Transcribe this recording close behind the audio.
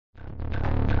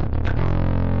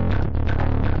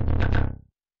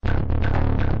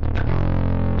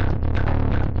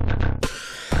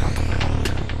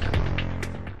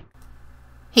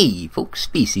Hey folks,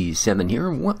 Species7 here,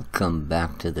 welcome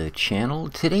back to the channel.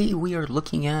 Today we are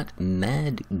looking at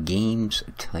Mad Games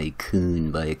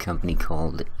Tycoon by a company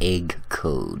called Egg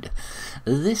Code.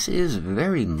 This is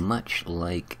very much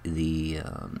like the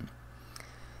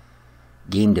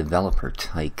Game Developer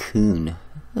Tycoon,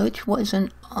 which was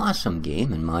an awesome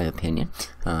game in my opinion.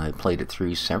 I played it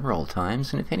through several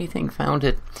times and if anything found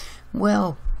it,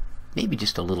 well, maybe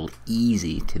just a little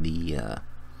easy to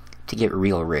get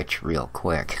real rich real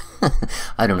quick.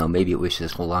 I don't know, maybe it was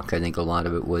just luck. I think a lot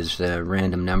of it was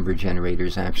random number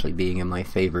generators actually being in my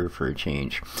favor for a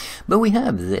change. But we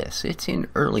have this. It's in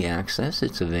early access.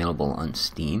 It's available on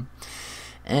Steam.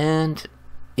 And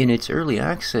in its early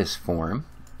access form,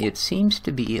 it seems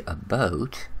to be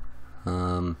about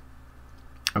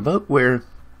where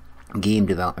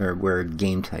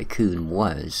Game Tycoon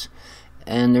was.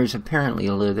 And there's apparently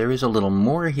there is a little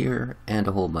more here and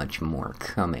a whole bunch more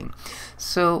coming.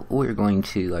 So we're going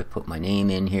to, I put my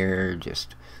name in here,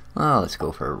 just, well, let's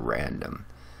go for a random.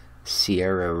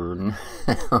 Sierra,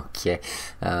 okay,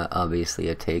 obviously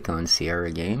a take on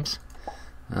Sierra Games.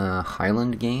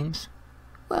 Highland Games,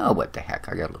 well, what the heck,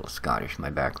 I got a little Scottish in my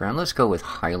background. Let's go with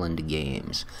Highland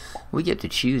Games. We get to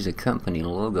choose a company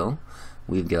logo.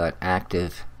 We've got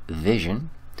Active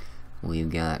Vision. We've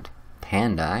got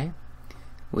Pandai.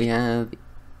 We have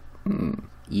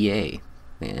EA.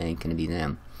 It ain't gonna be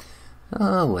them.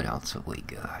 Oh, what else have we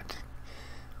got?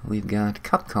 We've got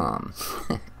Capcom,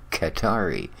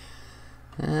 Qatari.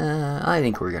 I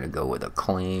think we're gonna go with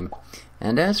Acclaim.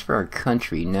 And as for our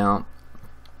country, now,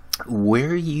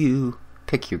 where you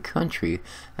pick your country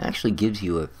actually gives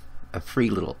you a free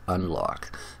little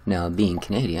unlock. Now, being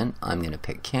Canadian, I'm gonna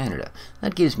pick Canada.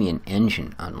 That gives me an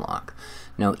engine unlock.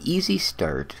 Now, Easy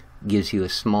Start gives you a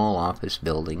small office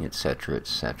building, etc.,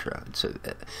 etc. It's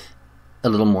a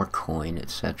little more coin,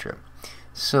 etc.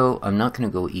 So I'm not going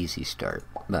to go easy start,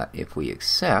 but if we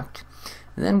accept,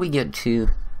 then we get to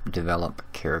develop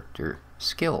character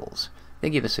skills. They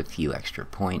give us a few extra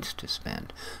points to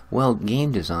spend. Well,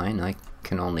 game design, I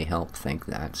can only help think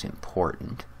that's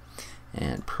important,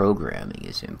 and programming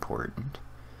is important.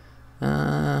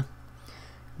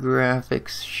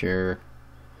 Graphics, sure.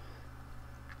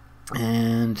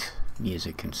 And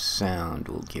music and sound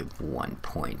will give 1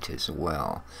 point as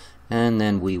well. And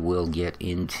then we will get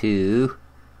into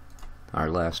our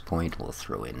last point we'll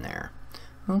throw in there.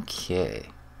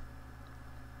 Okay.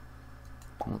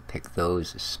 We'll pick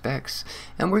those as specs.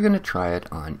 And we're going to try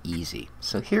it on easy.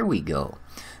 So here we go.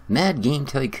 Mad Game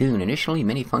Tycoon. Initially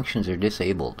many functions are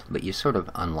disabled, but you sort of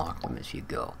unlock them as you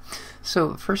go.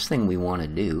 So first thing we want to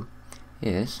do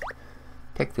is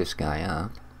pick this guy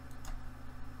up.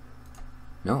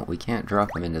 No, we can't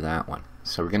drop them into that one.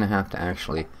 So we're going to have to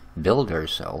actually build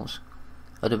ourselves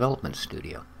a development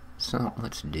studio. So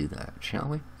let's do that, shall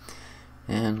we?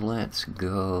 And let's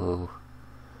go,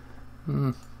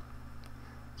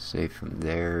 say from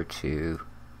there to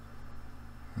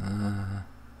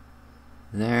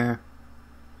there.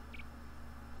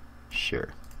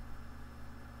 Sure.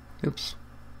 Oops.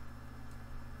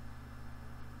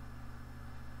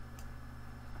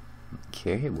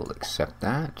 Okay, we'll accept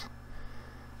that.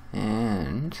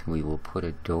 And we will put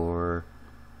a door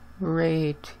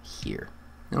right here.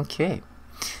 Okay.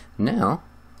 Now,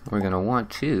 we're going to want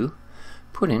to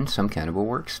put in some kind of a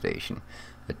workstation.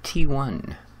 A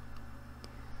T1.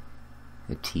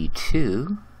 A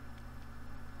T2.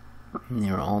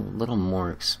 They're all a little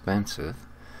more expensive.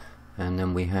 And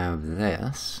then we have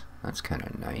this. That's kind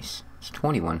of nice. It's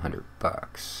 2,100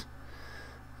 bucks.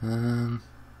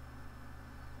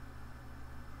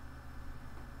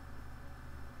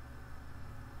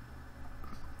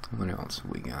 What else have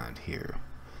we got here?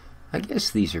 I guess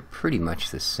these are pretty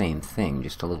much the same thing,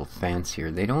 just a little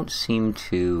fancier. They don't seem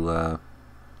to,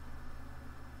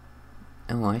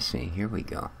 oh, I see. Here we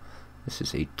go. This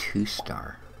is a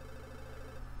 2-star.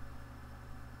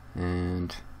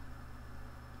 And,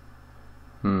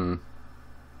 can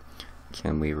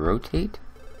we rotate?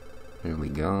 There we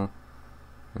go.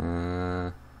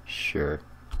 Sure.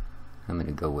 I'm going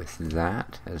to go with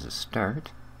that as a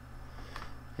start.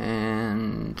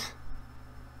 And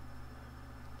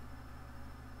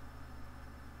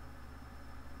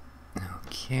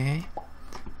okay,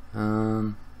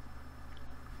 I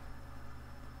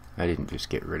didn't just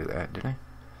get rid of that, did I?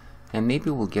 And maybe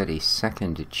we'll get a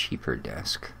second cheaper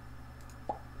desk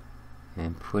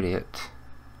and put it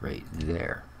right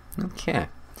there. Okay,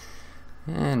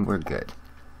 and we're good.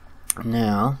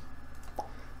 Now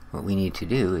what we need to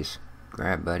do is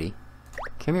grab buddy,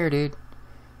 come here dude,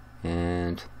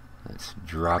 and let's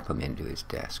drop him into his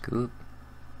desk. Oop.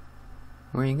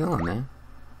 Where are you going, man?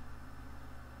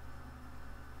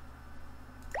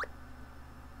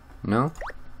 No?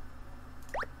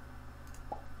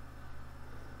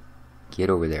 Get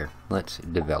over there. Let's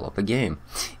develop a game.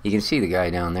 You can see the guy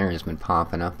down there has been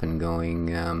popping up and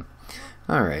going,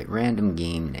 alright, random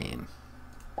game name.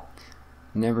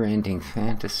 Never Ending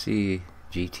Fantasy,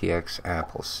 GTX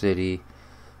Apple City,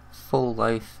 Full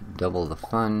Life, Double the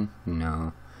Fun,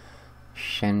 no.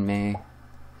 Shenmue,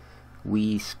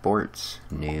 Wii Sports,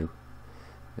 new.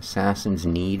 Assassin's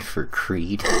Need for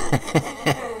Creed.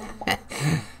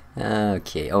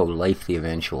 Okay, oh, Life the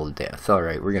Eventual Death.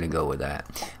 Alright, we're going to go with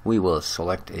that. We will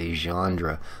select a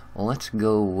genre. Well, let's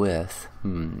go with,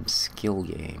 skill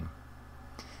game.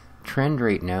 Trend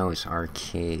right now is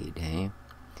arcade, eh?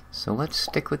 So let's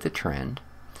stick with the trend.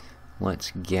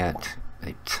 Let's get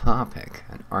a topic,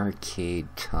 an arcade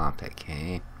topic,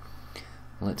 eh?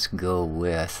 Let's go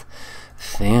with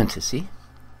fantasy.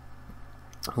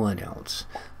 What else?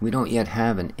 We don't yet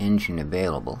have an engine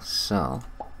available, so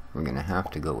we're going to have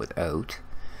to go without.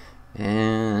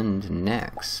 And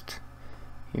next,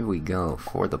 here we go.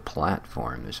 For the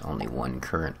platform, there's only one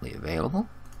currently available,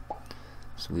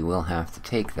 so we will have to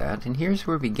take that. And here's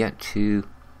where we get to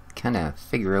kind of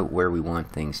figure out where we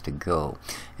want things to go.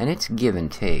 And it's give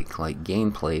and take, like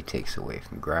gameplay takes away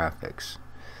from graphics.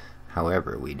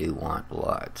 However, we do want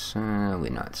lots. We're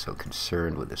not so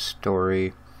concerned with the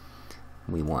story.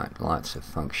 We want lots of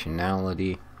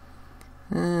functionality.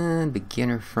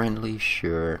 Beginner friendly,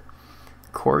 sure.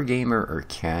 Core gamer or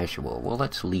casual? Well,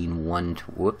 let's lean one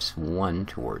towards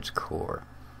core.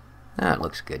 That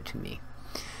looks good to me.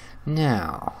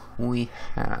 Now, we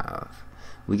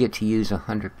get to use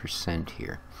 100%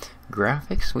 here.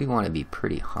 Graphics, we want to be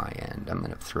pretty high end. I'm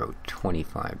going to throw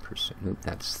 25%. Oop,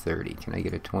 that's 30. Can I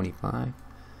get a 25?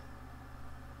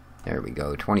 There we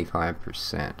go,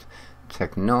 25%.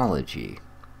 Technology,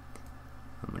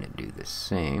 I'm going to do the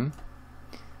same.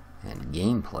 And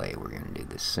gameplay, we're going to do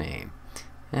the same.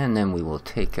 And then we will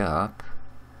take up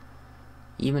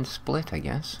even split, I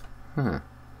guess.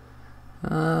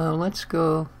 Let's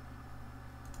go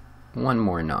one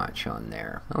more notch on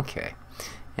there. Okay.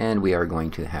 And we are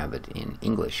going to have it in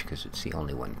English because it's the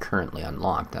only one currently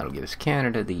unlocked. That'll give us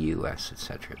Canada, the US,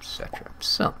 etc., etc.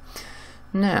 So,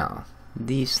 now,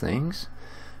 these things,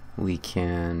 we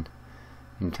can...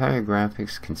 Entire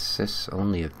graphics consists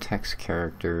only of text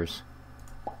characters.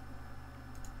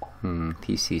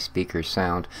 PC speaker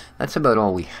sound. That's about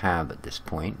all we have at this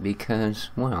point because,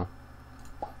 well,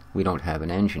 we don't have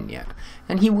an engine yet.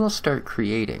 And he will start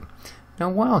creating. Now,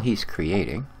 while he's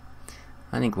creating,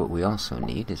 I think what we also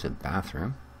need is a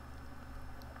bathroom.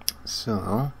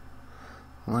 So,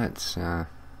 let's, no?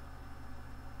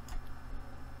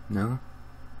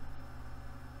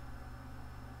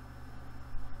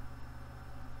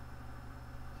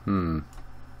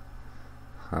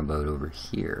 How about over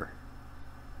here?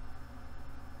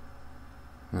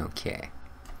 Okay.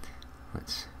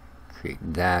 Let's create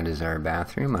that as our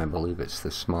bathroom. I believe it's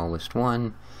the smallest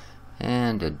one.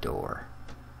 And a door.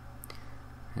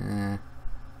 Right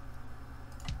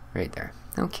there.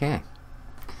 Okay.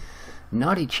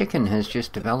 Naughty Chicken has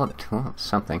just developed, well,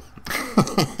 something.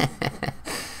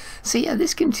 So yeah,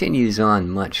 this continues on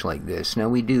much like this. Now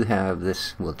we do have,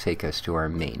 this will take us to our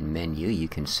main menu. You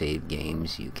can save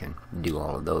games, you can do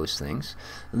all of those things.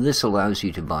 This allows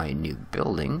you to buy new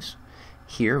buildings.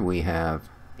 Here we have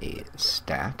a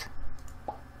stat,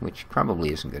 which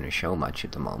probably isn't going to show much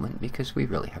at the moment because we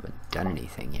really haven't done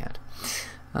anything yet.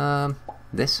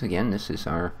 This, again, this is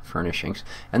our furnishings.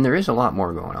 And there is a lot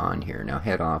more going on here. Now,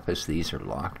 head office, these are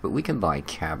locked, but we can buy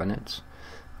cabinets.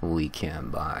 We can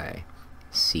buy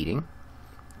seating.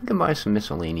 We can buy some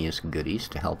miscellaneous goodies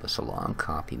to help us along.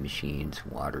 Copy machines,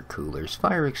 water coolers,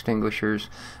 fire extinguishers.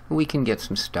 We can get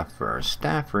some stuff for our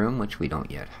staff room, which we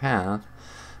don't yet have.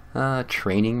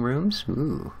 Training rooms.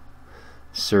 Ooh.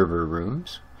 Server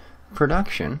rooms.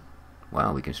 Production.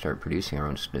 Wow, we can start producing our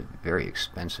own stuff. Very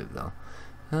expensive, though.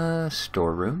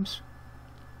 Storerooms.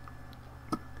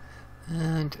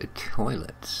 And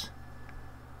toilets.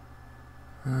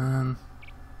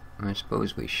 I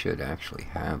suppose we should actually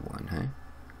have one, huh?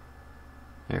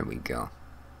 There we go.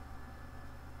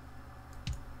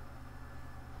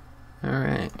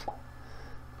 Alright.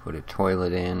 Put a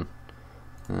toilet in.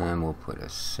 And we'll put a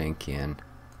sink in.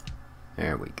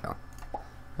 There we go.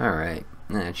 Alright.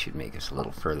 That should make us a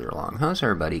little further along. How's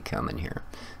our buddy coming here?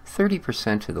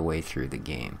 30% of the way through the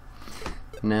game.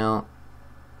 Now,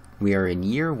 we are in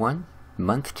year 1,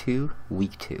 month 2,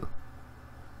 week 2.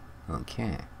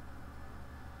 Okay.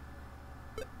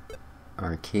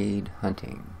 Arcade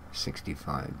hunting,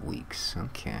 65 weeks.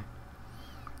 Okay.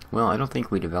 Well, I don't think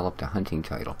we developed a hunting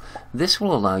title. This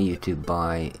will allow you to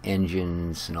buy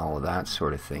engines and all of that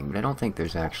sort of thing, but I don't think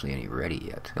there's actually any ready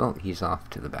yet. Oh, he's off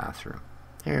to the bathroom.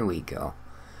 There we go.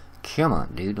 Come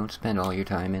on, dude, don't spend all your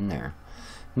time in there.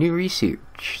 New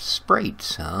research.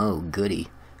 Sprites. Oh, goody.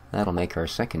 That'll make our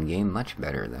second game much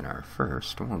better than our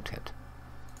first, won't it?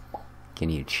 Can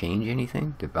you change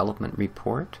anything? Development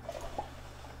report?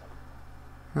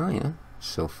 Oh, yeah.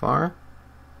 So far,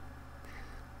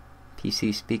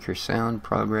 PC speaker sound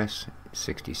progress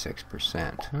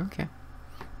 66%. Okay.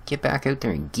 Get back out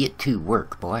there and get to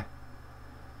work, boy.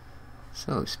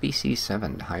 So, Species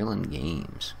 7, Highland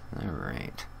Games.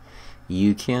 Alright.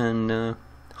 You can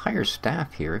hire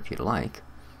staff here if you'd like.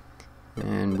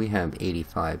 And we have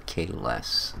 85k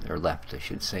less, or left I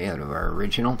should say, out of our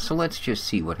original. So let's just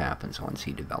see what happens once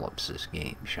he develops this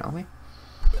game, shall we?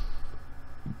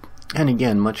 And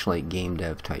again, much like Game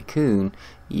Tycoon,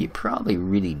 you probably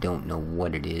really don't know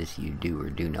what it is you do or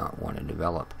do not want to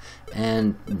develop.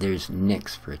 And there's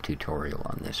nix for a tutorial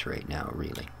on this right now,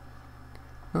 really.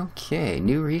 Okay,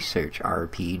 new research,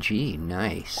 RPG,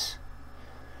 nice.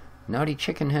 Naughty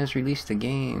Chicken has released the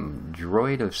game,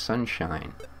 Droid of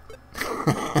Sunshine.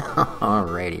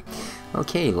 Alrighty.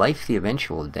 Okay, Life the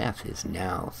Eventual Death is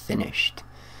now finished.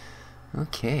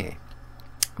 Okay.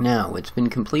 Now, it's been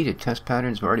completed. Test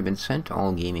patterns have already been sent to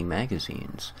all gaming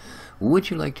magazines. Would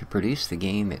you like to produce the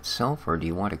game itself, or do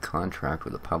you want a contract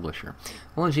with a publisher?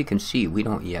 Well, as you can see, we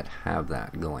don't yet have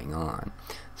that going on.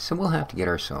 So we'll have to get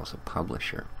ourselves a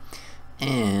publisher.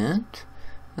 And,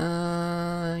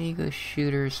 Ego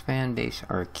Shooters Fanbase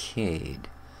Arcade.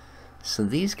 So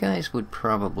these guys would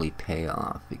probably pay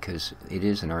off, because it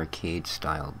is an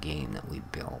arcade-style game that we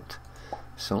built.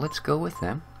 So let's go with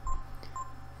them.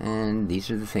 And these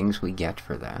are the things we get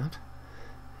for that.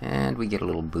 And we get a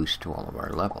little boost to all of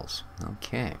our levels.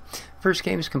 Okay. First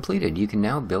game is completed. You can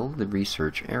now build the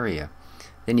research area.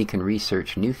 Then you can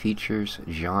research new features,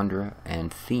 genre,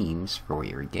 and themes for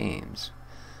your games.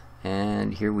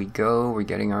 And here we go. We're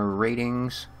getting our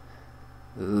ratings.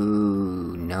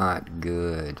 Ooh, not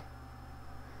good.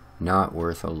 Not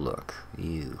worth a look.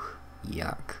 Ew.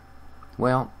 Yuck.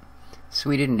 Well,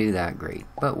 so we didn't do that great,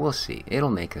 but we'll see.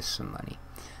 It'll make us some money.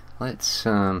 Let's,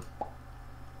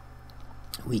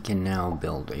 we can now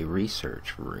build a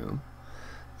research room.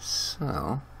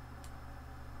 So,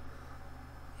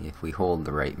 if we hold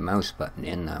the right mouse button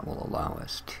in, that will allow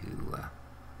us to,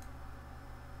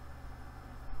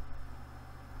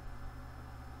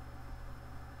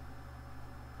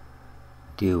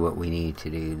 do what we need to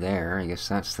do there. I guess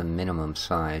that's the minimum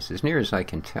size. As near as I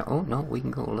can tell. Oh, no, we can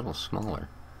go a little smaller.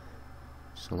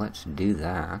 So let's do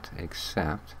that,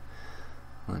 except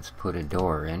let's put a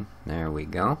door in. There we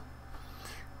go.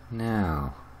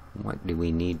 Now, what do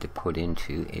we need to put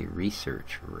into a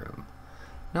research room?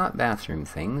 Not bathroom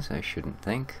things, I shouldn't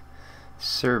think.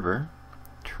 Server,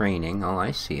 training, oh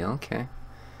I see, okay.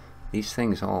 These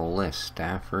things all list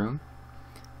staff room,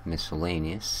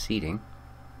 miscellaneous, seating,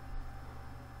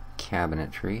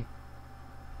 cabinetry,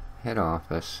 head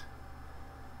office,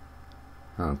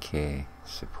 okay,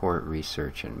 support,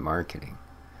 research, and marketing.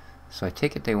 So I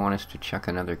take it they want us to chuck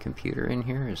another computer in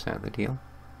here, is that the deal?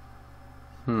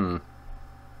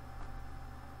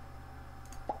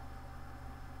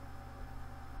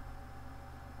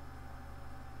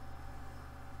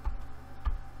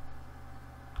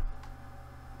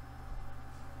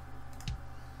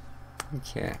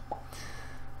 Okay,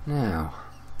 now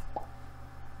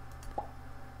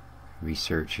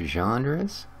research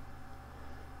genres,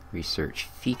 research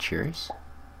features,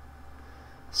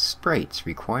 sprites,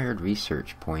 required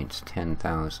research points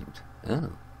 10,000.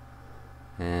 Oh,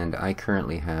 and I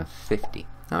currently have 50.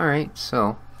 Alright,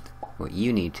 so what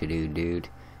you need to do, dude,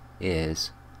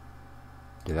 is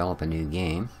develop a new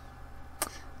game.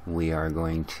 We are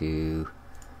going to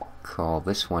call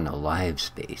this one a live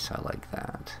space. I like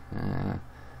that.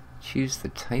 Choose the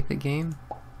type of game,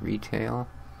 retail,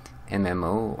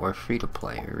 MMO, or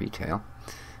free-to-play, retail.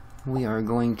 We are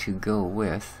going to go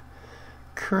with,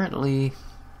 currently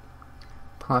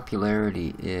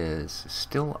popularity is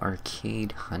still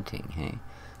arcade hunting, hey?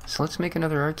 So let's make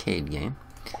another arcade game.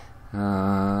 We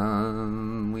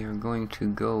are going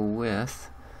to go with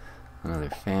another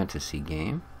fantasy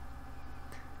game.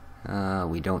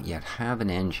 We don't yet have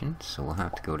an engine, so we'll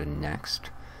have to go to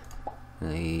next.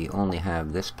 They only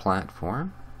have this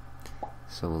platform,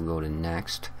 so we'll go to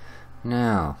next.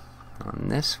 Now, on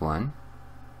this one,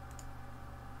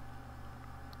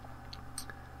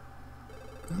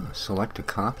 select a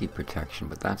copy protection,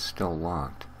 but that's still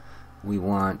locked. We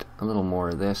want a little more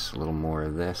of this, a little more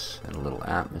of this, and a little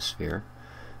atmosphere.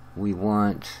 We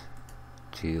want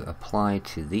to apply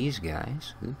to these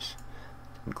guys. Oops,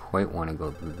 didn't quite want to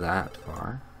go that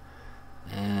far.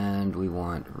 And we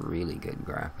want really good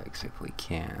graphics if we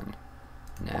can.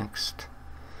 Next,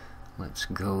 let's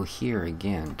go here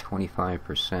again,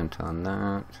 25% on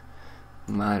that.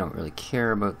 I don't really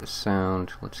care about the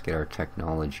sound. Let's get our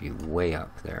technology way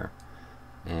up there.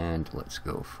 And let's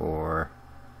go for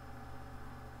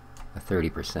a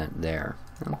 30% there.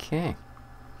 Okay.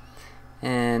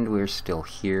 And we're still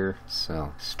here,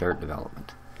 so start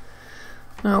development.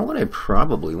 Now, what I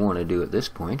probably want to do at this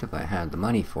point, if I had the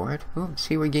money for it, oh,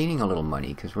 see, we're gaining a little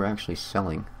money because we're actually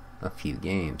selling a few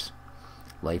games.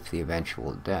 Life the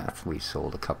Eventual Death, we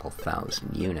sold a couple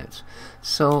thousand units.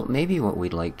 So maybe what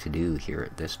we'd like to do here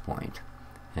at this point,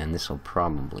 and this will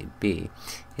probably be,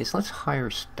 is let's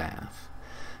hire staff.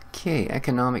 Okay,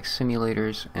 economic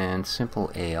simulators and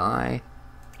simple AI.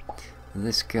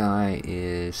 This guy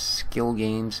is skill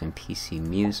games and PC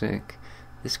music.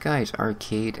 This guy is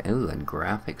arcade, and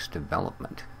graphics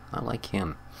development. I like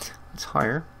him. Let's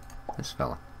hire this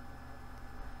fella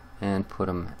and put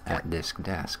him at this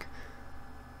desk.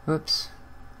 Oops.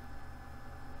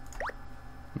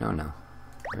 No.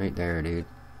 Right there, dude.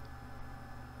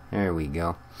 There we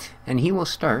go. And he will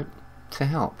start to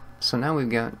help. So now we've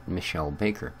got Michelle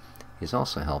Baker. He's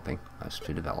also helping us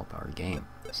to develop our game.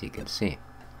 So you can see.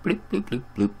 Bloop, bloop, bloop,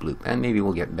 bloop, bloop. And maybe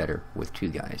we'll get better with two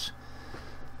guys.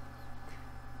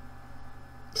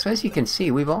 So as you can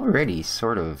see, we've already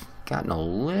sort of gotten a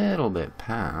little bit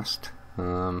past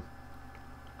what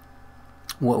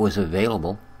was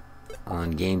available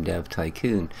on Game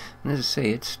Tycoon. And as I say,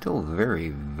 it's still very,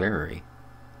 very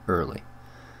early.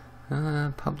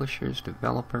 Publishers,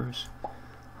 developers,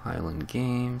 Highland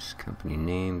Games, company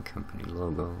name, company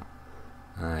logo.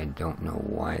 I don't know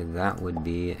why that would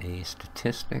be a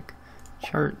statistic.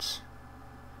 Charts,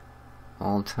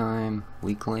 all time,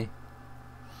 weekly.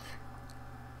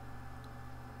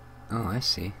 Oh, I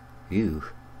see. Ew.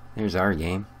 There's our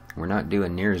game. We're not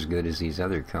doing near as good as these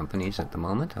other companies at the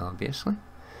moment, obviously.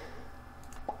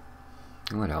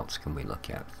 What else can we look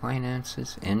at?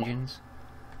 Finances, engines.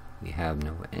 We have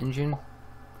no engine.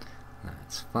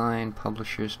 That's fine.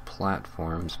 Publishers,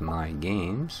 platforms, my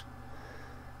games.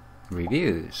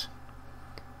 Reviews.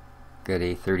 Got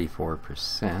a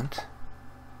 34%.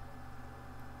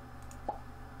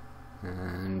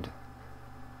 And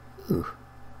ooh.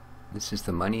 This is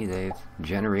the money they've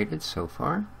generated so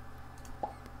far.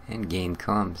 And game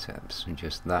concepts,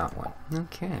 just that one.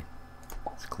 Okay,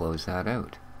 let's close that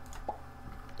out.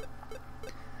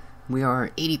 We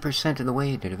are 80% of the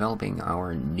way to developing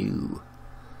our new...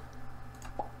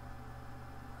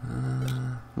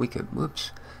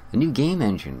 whoops. A new game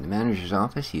engine. The manager's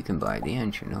office, you can buy the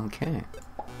engine. Okay.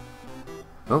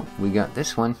 Oh, we got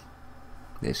this one.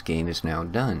 This game is now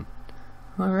done.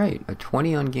 Alright, a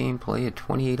 20 on gameplay, a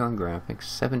 28 on graphics,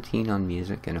 17 on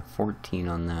music, and a 14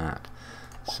 on that.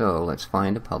 So, let's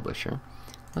find a publisher.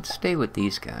 Let's stay with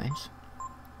these guys.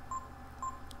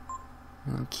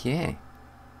 Okay.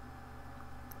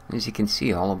 As you can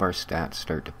see, all of our stats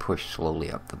start to push slowly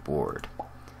up the board.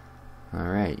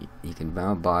 Alright, you can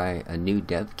now buy a new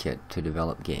dev kit to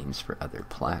develop games for other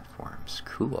platforms.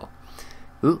 Cool.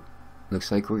 Ooh,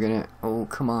 looks like we're gonna... Oh,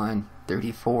 come on.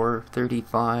 34,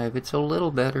 35, it's a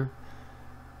little better.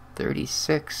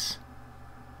 36.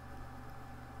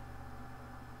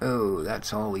 Oh,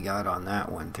 that's all we got on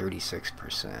that one,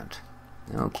 36%.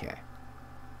 Okay.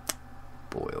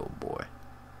 Boy, oh boy.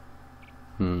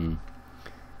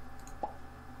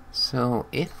 So,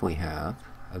 if we have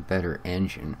a better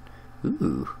engine...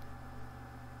 Ooh.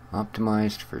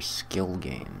 Optimized for skill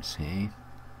games, eh?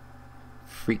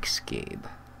 Freakscape.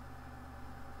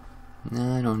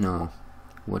 I don't know.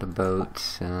 What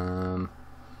about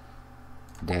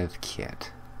dev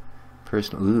kit?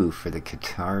 Personal. Ooh, for the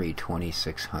Qatari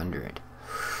 2600.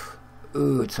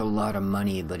 Ooh, it's a lot of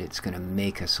money, but it's gonna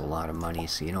make us a lot of money.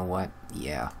 So you know what?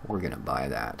 Yeah, we're gonna buy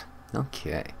that.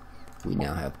 Okay. We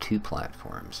now have two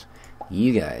platforms.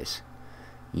 You guys,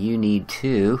 you need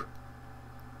to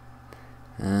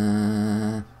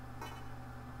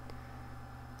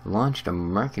launched a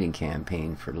marketing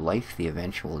campaign for Life the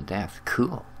Eventual Death.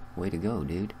 Cool. Way to go,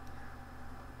 dude.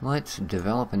 Let's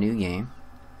develop a new game.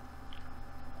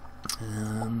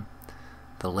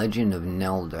 The Legend of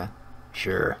Nelda.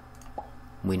 Sure.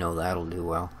 We know that'll do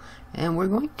well. And we're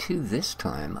going to, this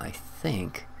time, I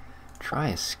think, try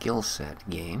a skill set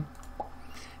game.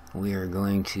 We are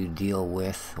going to deal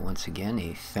with, once again,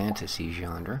 a fantasy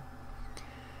genre.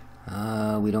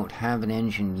 We don't have an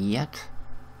engine yet.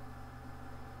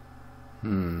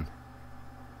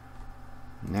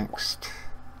 Next,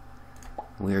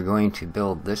 we are going to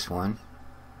build this one.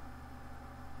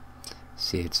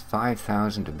 See, it's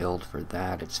 5,000 to build for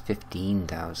that. It's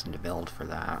 15,000 to build for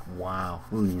that. Wow.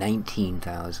 Ooh,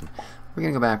 19,000. We're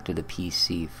going to go back to the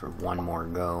PC for one more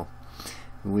go.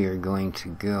 We're going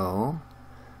to go...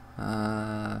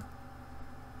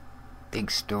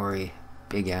 big story,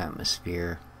 big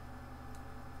atmosphere,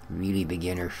 really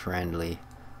beginner friendly,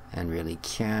 and really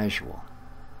casual.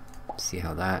 See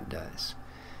how that does.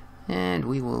 And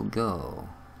we will go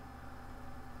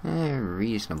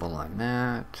reasonable on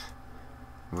that.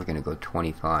 We're going to go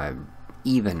 25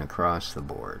 even across the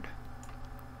board.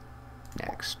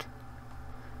 Next.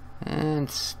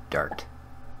 And start.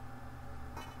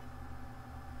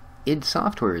 id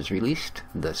Software has released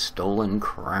The Stolen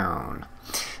Crown.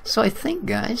 So I think,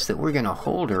 guys, that we're going to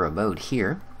hold her about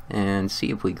here and see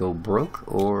if we go broke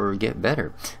or get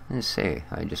better. Let's say,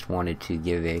 I just wanted to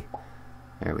give a...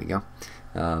 There we go.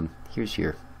 Here's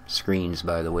your screens,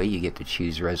 by the way. You get to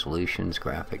choose resolutions,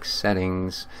 graphics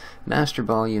settings, master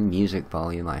volume, music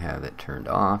volume. I have it turned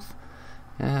off,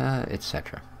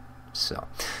 etc. So,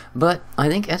 but I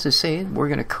think, as I say, we're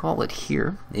going to call it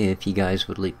here. If you guys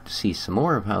would like to see some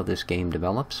more of how this game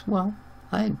develops, well,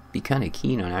 I'd be kind of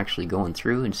keen on actually going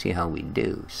through and see how we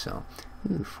do. So,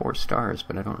 ooh, 4 stars,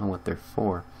 but I don't know what they're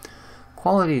for.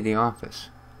 Quality of the office.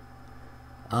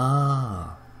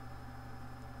 Ah.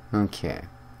 Okay.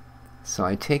 So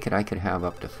I take it I could have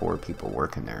up to 4 people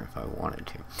working there if I wanted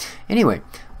to. Anyway,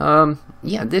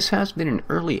 yeah, this has been an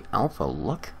early alpha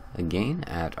look, again,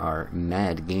 at our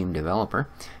mad game developer,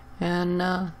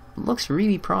 and looks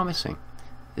really promising.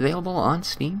 Available on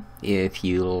Steam. If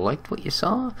you liked what you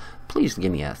saw, please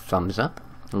give me a thumbs up.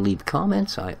 Leave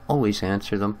comments. I always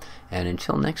answer them. And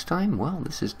until next time, well,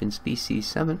 this has been Species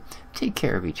 7. Take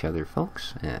care of each other,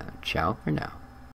 folks, and ciao for now.